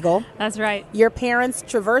was legal. That's right. Your parents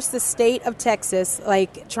traversed the state of Texas,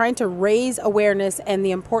 like trying to raise awareness and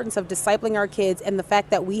the importance of discipling our kids and the fact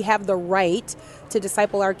that we have the right to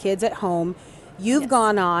disciple our kids at home. You've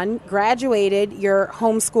gone on, graduated your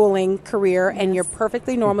homeschooling career, and you're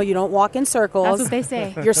perfectly normal. You don't walk in circles. That's what they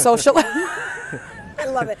say. You're social. I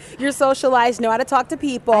love it. You're socialized, know how to talk to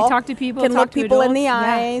people. I talk to people, Can talk look to people in the adults.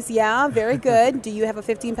 Yeah. eyes. Yeah, very good. Do you have a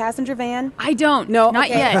 15-passenger van? I don't. No, not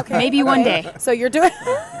okay, yet. okay, Maybe one okay. day. So you're doing.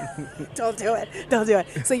 Don't do it. Don't do it.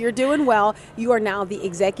 So you're doing well. You are now the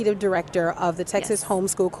executive director of the Texas Yes.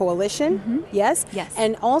 Homeschool Coalition. Yes. Yes.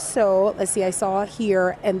 And also, let's see, I saw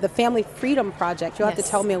here, and the Family Freedom Project. You'll have to Yes.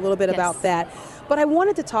 tell me a little bit Yes. about that. But I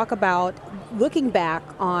wanted to talk about looking back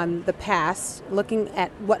on the past, looking at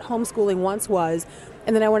what homeschooling once was,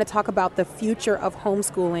 and then I want to talk about the future of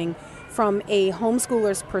homeschooling from a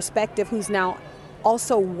homeschooler's perspective who's now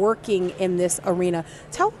also working in this arena.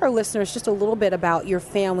 Tell our listeners just a little bit about your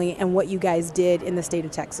family and what you guys did in the state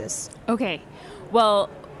of Texas. Okay. Well,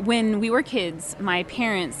 when we were kids, my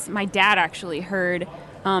dad actually heard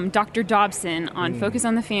Dr. Dobson on Focus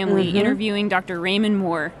on the Family interviewing Dr. Raymond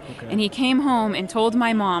Moore. And he came home and told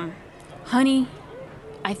my mom, honey,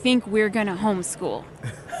 I think we're going to homeschool.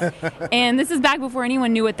 And this is back before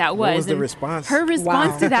anyone knew what that was. What was the And response? Her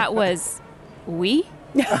response Wow. to that was, we?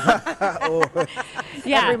 Yeah.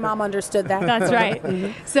 Every mom understood that. That's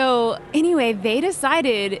right. So anyway, they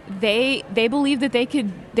decided they believed that they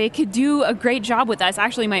could do a great job with us.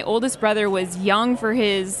 Actually, my oldest brother was young for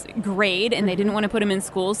his grade, and they didn't want to put him in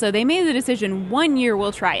school, so they made the decision, 1 year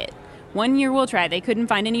we'll try it. 1 year we'll try it. They couldn't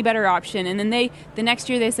find any better option, and then the next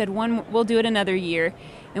year they said, we'll do it another year,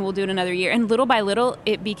 and we'll do it another year. And little by little,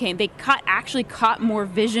 it became they caught more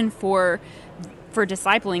vision for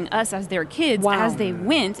discipling us as their kids Wow. as they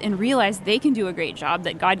went and realized they can do a great job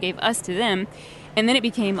that God gave us to them. And then it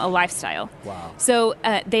became a lifestyle. Wow. So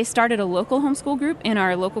they started a local homeschool group in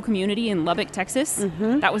our local community in Lubbock, Texas.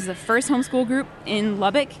 That was the first homeschool group in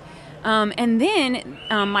Lubbock. And then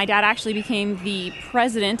my dad actually became the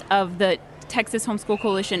president of the Texas Homeschool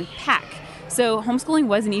Coalition, PAC. So homeschooling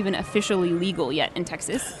wasn't even officially legal yet in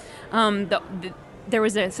Texas. There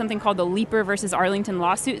was something called the Leeper versus Arlington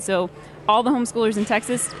lawsuit. So all the homeschoolers in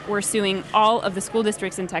Texas were suing all of the school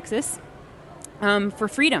districts in Texas for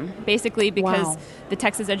freedom, basically because the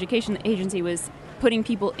Texas Education Agency was putting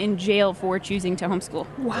people in jail for choosing to homeschool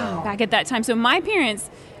back at that time. So my parents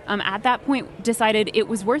at that point decided it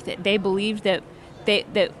was worth it. They believed that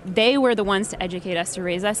they were the ones to educate us, to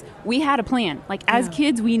raise us. We had a plan. Like as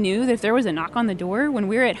kids, we knew that if there was a knock on the door when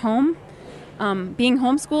we were at home, being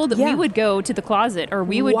homeschooled, we would go to the closet or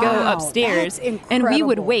we would go upstairs and we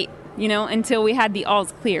would wait, until we had the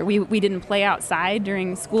alls clear. We didn't play outside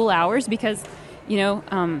during school hours because,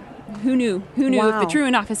 who knew if the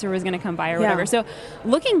truant officer was going to come by or whatever. So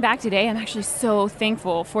looking back today, I'm actually so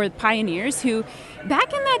thankful for the pioneers who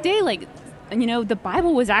back in that day, the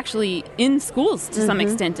Bible was actually in schools to some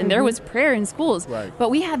extent, and there was prayer in schools. Right.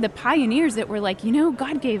 But we had the pioneers that were like,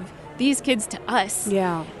 God gave these kids to us.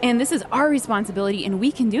 Yeah. And this is our responsibility, and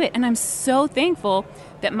we can do it. And I'm so thankful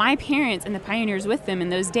that my parents and the pioneers with them in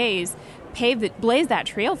those days blazed that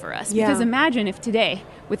trail for us. Yeah. Because imagine if today,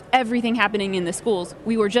 with everything happening in the schools,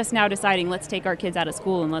 we were just now deciding, let's take our kids out of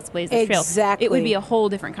school and let's blaze the trail. Exactly. It would be a whole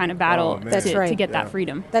different kind of battle to get that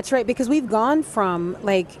freedom. That's right, because we've gone from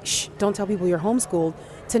don't tell people you're homeschooled,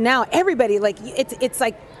 to now everybody, it's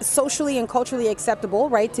like socially and culturally acceptable,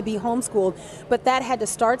 right, to be homeschooled. But that had to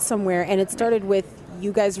start somewhere, and it started with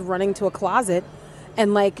you guys running to a closet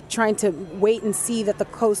and trying to wait and see that the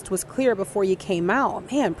coast was clear before you came out.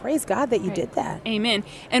 Man, praise God that you did that. Amen.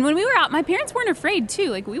 And when we were out, my parents weren't afraid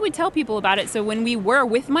too. We would tell people about it. So when we were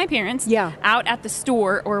with my parents out at the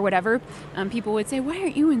store or whatever, people would say, "Why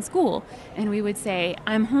aren't you in school?" And we would say,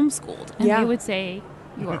 "I'm homeschooled." And they would say,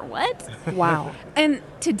 "You are what?" Wow. And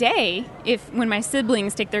today, when my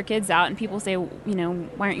siblings take their kids out and people say,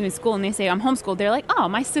 "Why aren't you in school?" and they say, "I'm homeschooled," they're like, "Oh,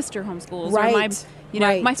 my sister homeschools." Right.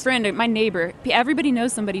 Or my friend, my neighbor. Everybody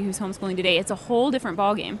knows somebody who's homeschooling today. It's a whole different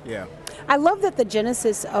ballgame. Yeah. I love that the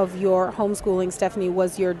genesis of your homeschooling, Stephanie,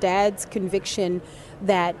 was your dad's conviction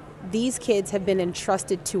that these kids have been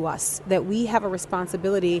entrusted to us, that we have a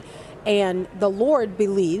responsibility, and the Lord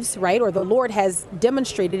believes, right, or the Lord has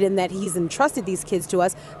demonstrated in that he's entrusted these kids to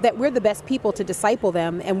us, that we're the best people to disciple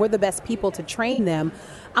them and we're the best people to train them.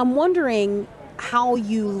 I'm wondering how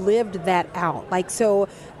you lived that out. So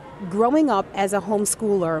growing up as a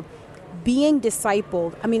homeschooler, being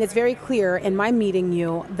discipled, it's very clear in my meeting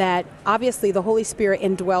you that obviously the Holy Spirit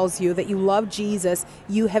indwells you, that you love Jesus,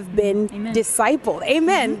 you have been discipled.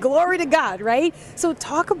 Amen. Glory to God, right? So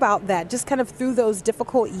talk about that, just kind of through those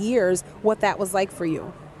difficult years, what that was like for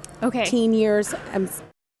you. Okay. Teen years, I'm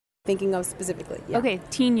thinking of specifically. Yeah. Okay,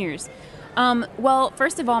 teen years. Well,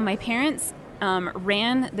 first of all, my parents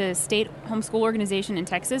ran the state homeschool organization in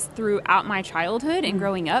Texas throughout my childhood and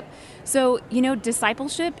growing up. So,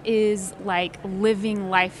 discipleship is like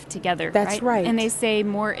living life together. That's right. And they say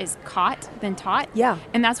more is caught than taught. Yeah.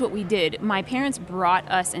 And that's what we did. My parents brought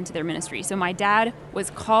us into their ministry. So my dad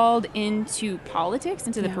was called into politics,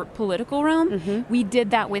 into the political realm. Mm-hmm. We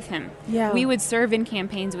did that with him. Yeah. We would serve in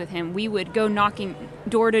campaigns with him. We would go knocking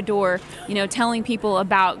door to door, telling people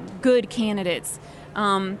about good candidates.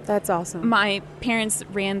 That's awesome. My parents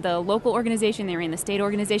ran the local organization, they ran the state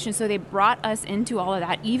organization, so they brought us into all of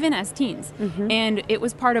that, even as teens. Mm-hmm. And it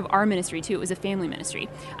was part of our ministry, too. It was a family ministry.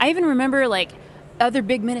 I even remember, other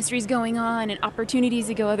big ministries going on and opportunities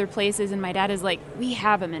to go other places, and my dad is like, we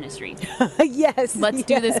have a ministry. Yes. Let's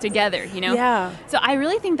do this together, Yeah. So I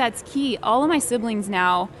really think that's key. All of my siblings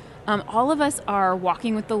now, all of us are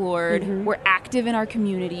walking with the Lord. Mm-hmm. We're active in our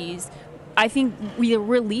communities. I think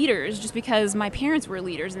we're leaders just because my parents were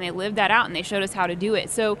leaders and they lived that out and they showed us how to do it.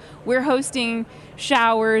 So we're hosting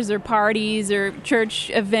showers or parties or church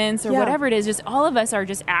events or whatever it is. Just all of us are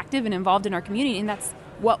just active and involved in our community, and that's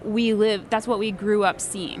what we live. That's what we grew up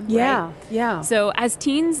seeing. Yeah, right? yeah. So as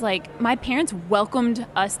teens, my parents welcomed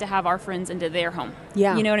us to have our friends into their home.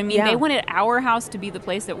 Yeah, you know what I mean. Yeah. They wanted our house to be the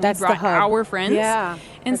place that we that's brought our friends. Yeah,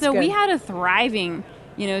 and so we had a thriving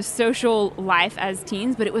social life as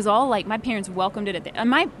teens, but it was all my parents welcomed it.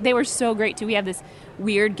 They were so great too. We have this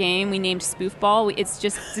weird game we named Spoofball. It's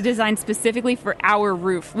just designed specifically for our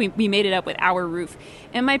roof. We made it up with our roof.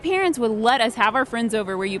 And my parents would let us have our friends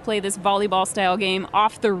over where you play this volleyball style game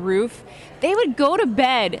off the roof. They would go to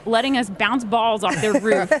bed letting us bounce balls off their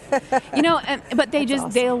roof. But they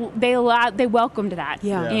just, awesome. they welcomed that.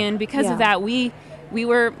 Yeah. And because of that, we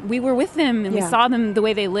were with them, and we Yeah. saw them the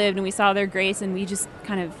way they lived, and we saw their grace, and we just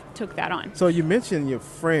kind of took that on. So you mentioned your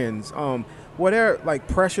friends. Were there like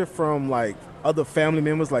pressure from like other family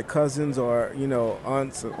members, like cousins or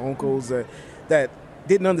aunts or uncles that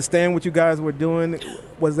didn't understand what you guys were doing?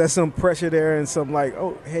 Was there some pressure there and some like,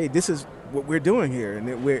 oh, hey, this is what we're doing here,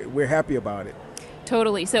 and we're happy about it?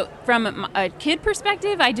 Totally. So from a kid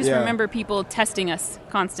perspective, I just Yeah. remember people testing us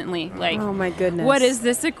constantly. Like, Oh my goodness. what is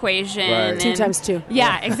this equation? Right. 2 And- times 2.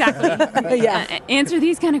 Yeah, exactly. Yeah. Answer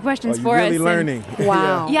these kind of questions Oh, for you're really us. learning.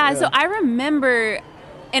 Wow. Yeah, so I remember,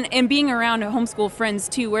 and being around homeschool friends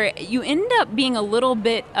too, where you end up being a little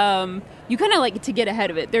bit, you kind of like to get ahead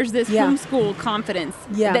of it. There's this Yeah. homeschool confidence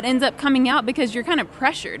Yeah. that ends up coming out because you're kind of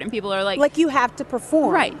pressured, and people are Like you have to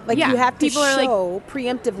perform. Right, Like yeah. you have to People are like- show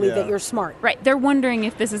preemptively Yeah. that you're smart. right, they're wondering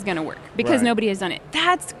if this is going to work because Right. nobody has done it.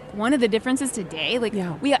 That's one of the differences today. Like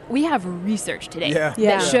Yeah. we have research today Yeah.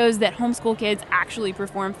 Yeah. that shows that homeschool kids actually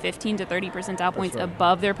perform 15 to 30 percentile points right.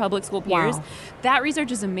 above their public school peers. Wow. That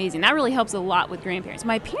research is amazing. That really helps a lot with grandparents.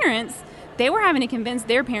 My parents, they were having to convince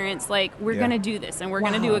their parents, like, we're Yeah. going to do this and we're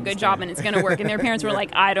going to Wow. do a good job and it's going to work. And their parents were like,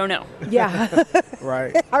 I don't know. Yeah.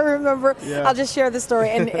 Right. I remember, Yeah. I'll just share the story,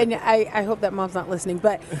 and I hope that mom's not listening,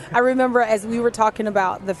 but I remember as we were talking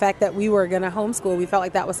about the fact that we were going to homeschool, we felt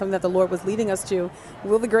like that was something that the Lord was leading us to.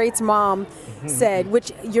 Will the Great's mom said,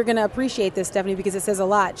 which you're going to appreciate this, Stephanie, because it says a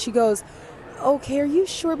lot. She goes, okay, are you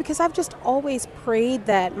sure? Because I've just always prayed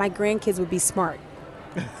that my grandkids would be smart.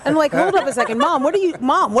 And like, hold up a second, Mom, what are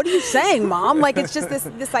you saying, Mom? Like, it's just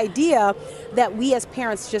this idea that we as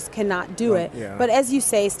parents just cannot do it. Yeah. But as you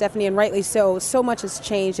say, Stephanie, and rightly so much has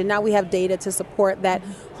changed, and now we have data to support that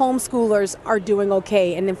homeschoolers are doing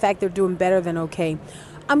okay, and in fact, they're doing better than okay.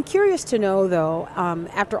 I'm curious to know, though,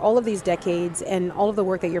 after all of these decades and all of the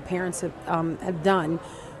work that your parents have done,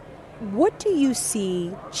 what do you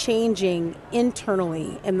see changing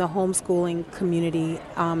internally in the homeschooling community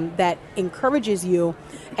that encourages you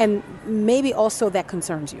and maybe also that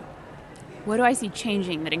concerns you? What do I see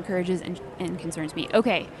changing that encourages and concerns me?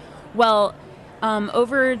 Okay, well,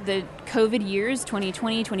 over the COVID years,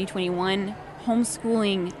 2020, 2021,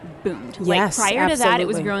 homeschooling boomed. Yes, like prior to that, it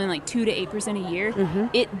was absolutely. growing like 2 to 8% a year. Mhm.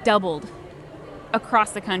 It doubled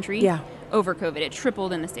across the country Yeah. over COVID. It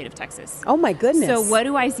tripled in the state of Texas. Oh my goodness. So what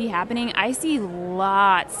do I see happening? I see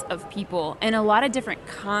lots of people and a lot of different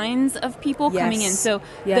kinds of people coming in. Yes. So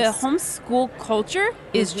Yes. the homeschool culture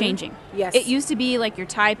is Mhm. changing. Yes. It used to be like your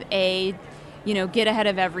type A, get ahead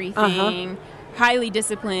of everything, highly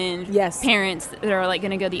disciplined Yes. parents that are like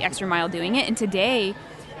going to go the extra mile doing it. And today,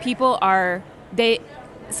 people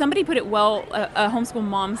somebody put it well, a homeschool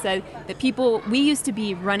mom said that we used to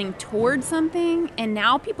be running towards something, and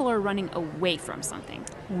now people are running away from something.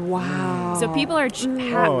 Wow. So people are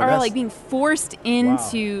Oh, are that's- like being forced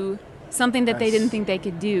into something that they didn't think they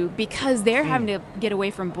could do because they're having to get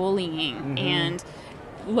away from bullying and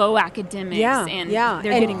low academics, and they're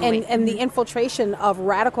getting away. and the infiltration of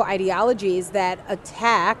radical ideologies that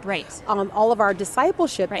attack all of our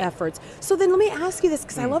discipleship efforts. So then let me ask you this,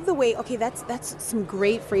 because I love the way, okay, that's some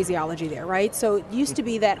great phraseology there, right? So it used to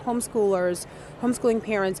be that homeschooling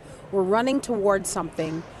parents were running towards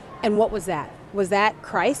something, and what was that? Was that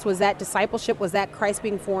Christ? Was that discipleship? Was that Christ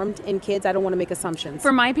being formed in kids? I don't want to make assumptions.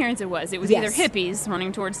 For my parents, it was. It was Yes. either hippies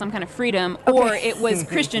running towards some kind of freedom, or it was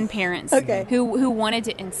Christian parents who wanted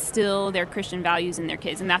to instill their Christian values in their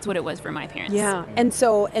kids, and that's what it was for my parents. Yeah, and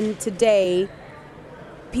today,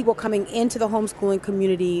 people coming into the homeschooling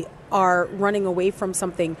community are running away from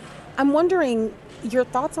something. I'm wondering your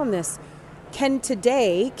thoughts on this. Can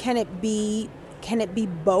it be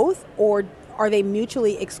both, or are they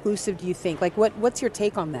mutually exclusive, do you think? Like, what's your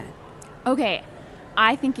take on that? Okay,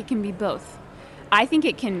 I think it can be both. I think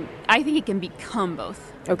it can become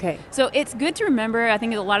both. Okay. So it's good to remember, I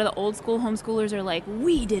think a lot of the old school homeschoolers are like,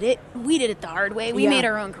 we did it the hard way. We Yeah. made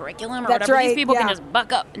our own curriculum or That's whatever. right, These people yeah. can just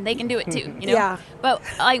buck up and they can do it too, Yeah. But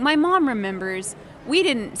like my mom remembers, we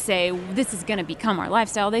didn't say this is going to become our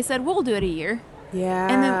lifestyle. They said, we'll do it a year.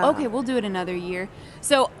 Yeah. And then, okay, we'll do it another year.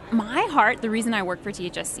 So my heart, the reason I work for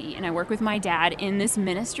THSC and I work with my dad in this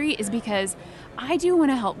ministry is because I do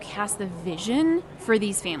want to help cast the vision for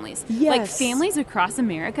these families. Yes. Like families across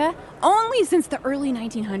America, only since the early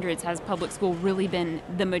 1900s has public school really been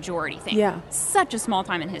the majority thing. Yeah. Such a small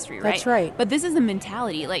time in history, right? That's right. But this is the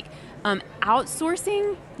mentality, like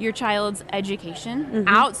outsourcing your child's education,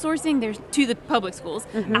 outsourcing to the public schools,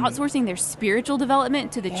 outsourcing their spiritual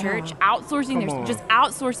development to the church, outsourcing Come on. just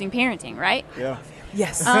outsourcing parenting, right? Yeah.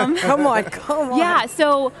 Yes. Come on. Yeah,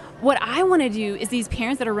 so what I want to do is these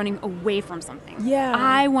parents that are running away from something. Yeah.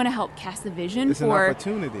 I want to help cast the vision It's for... an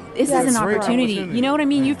opportunity. This is an Great opportunity. opportunity. You know what I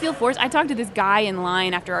mean? Yeah. You feel forced. I talked to this guy in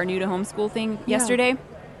line after our new to homeschool thing yesterday.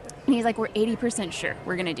 And he's like, we're 80% sure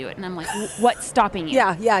we're going to do it. And I'm like, what's stopping you?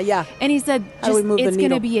 Yeah. And he said, How do we move the it's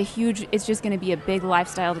going to needle? it's just going to be a big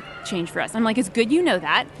lifestyle change for us. I'm like, it's good you know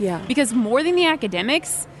that. Yeah. Because more than the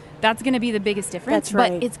academics, that's going to be the biggest difference. That's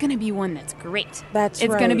right. But it's going to be one that's great. It's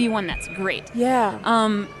going to right. be one that's great. Yeah.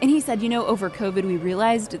 And he said, over COVID, we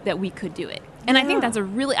realized that we could do it. And I think I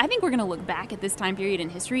think we're going to look back at this time period in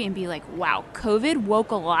history and be like, wow, COVID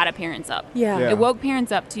woke a lot of parents up. Yeah. It woke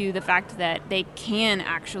parents up to the fact that they can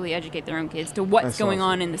actually educate their own kids to what's going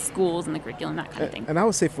on in the schools and the curriculum, that kind of thing. And I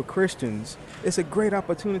would say for Christians, it's a great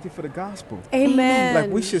opportunity for the gospel. Amen.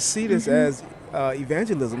 Like we should see this as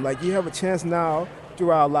evangelism. Like you have a chance now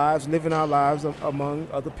through our lives, living our lives among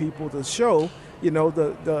other people to show,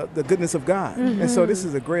 the goodness of God. And so this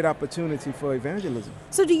is a great opportunity for evangelism.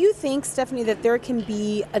 So do you think, Stephanie, that there can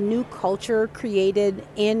be a new culture created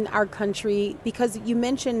in our country? Because you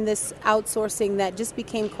mentioned this outsourcing that just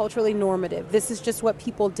became culturally normative. This is just what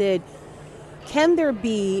people did. Can there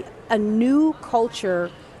be a new culture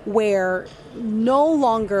where no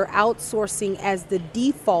longer outsourcing as the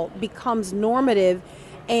default becomes normative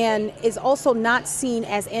and is also not seen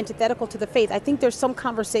as antithetical to the faith? I think there's some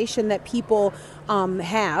conversation that people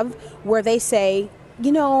have where they say,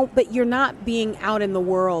 but you're not being out in the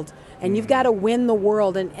world and you've got to win the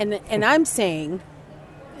world. And I'm saying,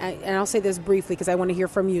 and I'll say this briefly because I want to hear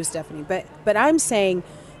from you, Stephanie, but I'm saying,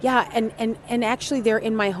 yeah, and actually they're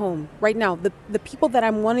in my home right now. The people that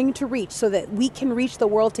I'm wanting to reach so that we can reach the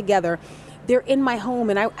world together, they're in my home,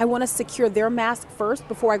 and I want to secure their mask first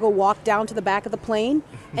before I go walk down to the back of the plane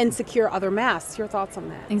and secure other masks. Your thoughts on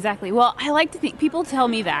that? Exactly. Well, I like to think, people tell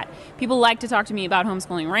me that. People like to talk to me about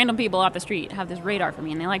homeschooling. Random people off the street have this radar for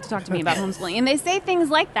me, and they like to talk to me about homeschooling. And they say things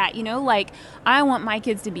like that, like, I want my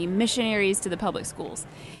kids to be missionaries to the public schools.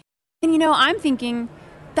 And, I'm thinking,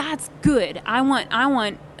 that's good. I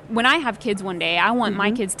want, when I have kids one day, I want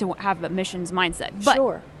my kids to have a missions mindset. But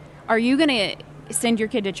sure. Are you going to send your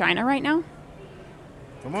kid to China right now?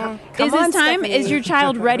 Come on. Is this time? Stephanie. Is your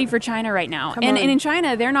child ready for China right now? And in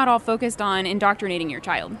China, they're not all focused on indoctrinating your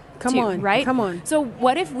child. Come on. Right? Come on. So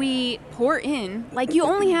what if we pour in, like you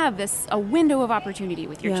only have a window of opportunity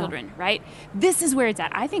with your children, right? This is where it's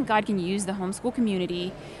at. I think God can use the homeschool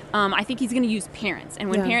community. I think he's going to use parents.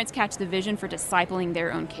 And when parents catch the vision for discipling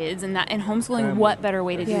their own kids and homeschooling, what better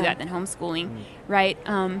way to do that than homeschooling, right?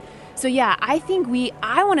 I think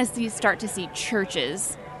I want to start to see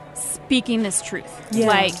churches speaking this truth,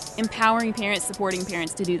 like empowering parents, supporting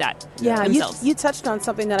parents to do that themselves. You touched on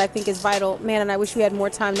something that I think is vital, man, and I wish we had more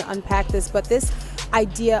time to unpack this, but this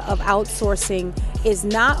idea of outsourcing is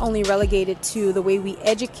not only relegated to the way we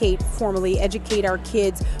formally educate our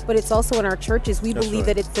kids, but it's also in our churches. We believe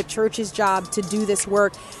that it's the church's job to do this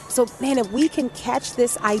work. So, man, if we can catch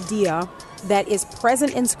this idea that is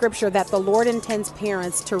present in Scripture, that the Lord intends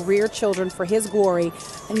parents to rear children for His glory.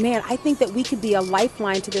 And man, I think that we could be a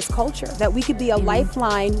lifeline to this culture, that we could be a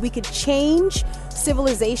lifeline. We could change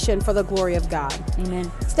civilization for the glory of God.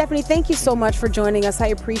 Amen. Stephanie, thank you so much for joining us. I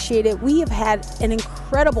appreciate it. We have had an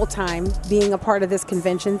incredible time being a part of this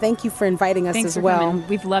convention. Thank you for inviting us Thanks as for well. coming.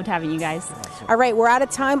 We've loved having you guys. All right, we're out of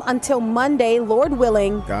time until Monday, Lord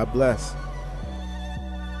willing. God bless.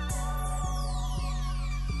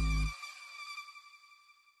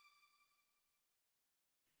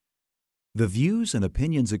 The views and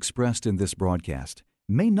opinions expressed in this broadcast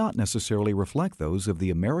may not necessarily reflect those of the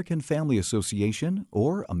American Family Association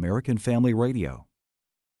or American Family Radio.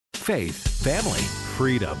 Faith, family,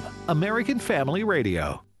 freedom. American Family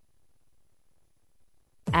Radio.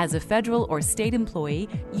 As a federal or state employee,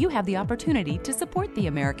 you have the opportunity to support the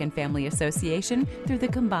American Family Association through the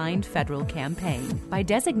Combined Federal Campaign by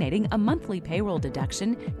designating a monthly payroll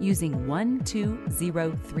deduction using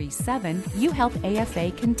 12037. You help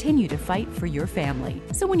AFA continue to fight for your family.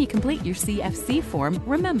 So when you complete your CFC form,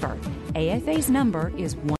 remember, AFA's number is 1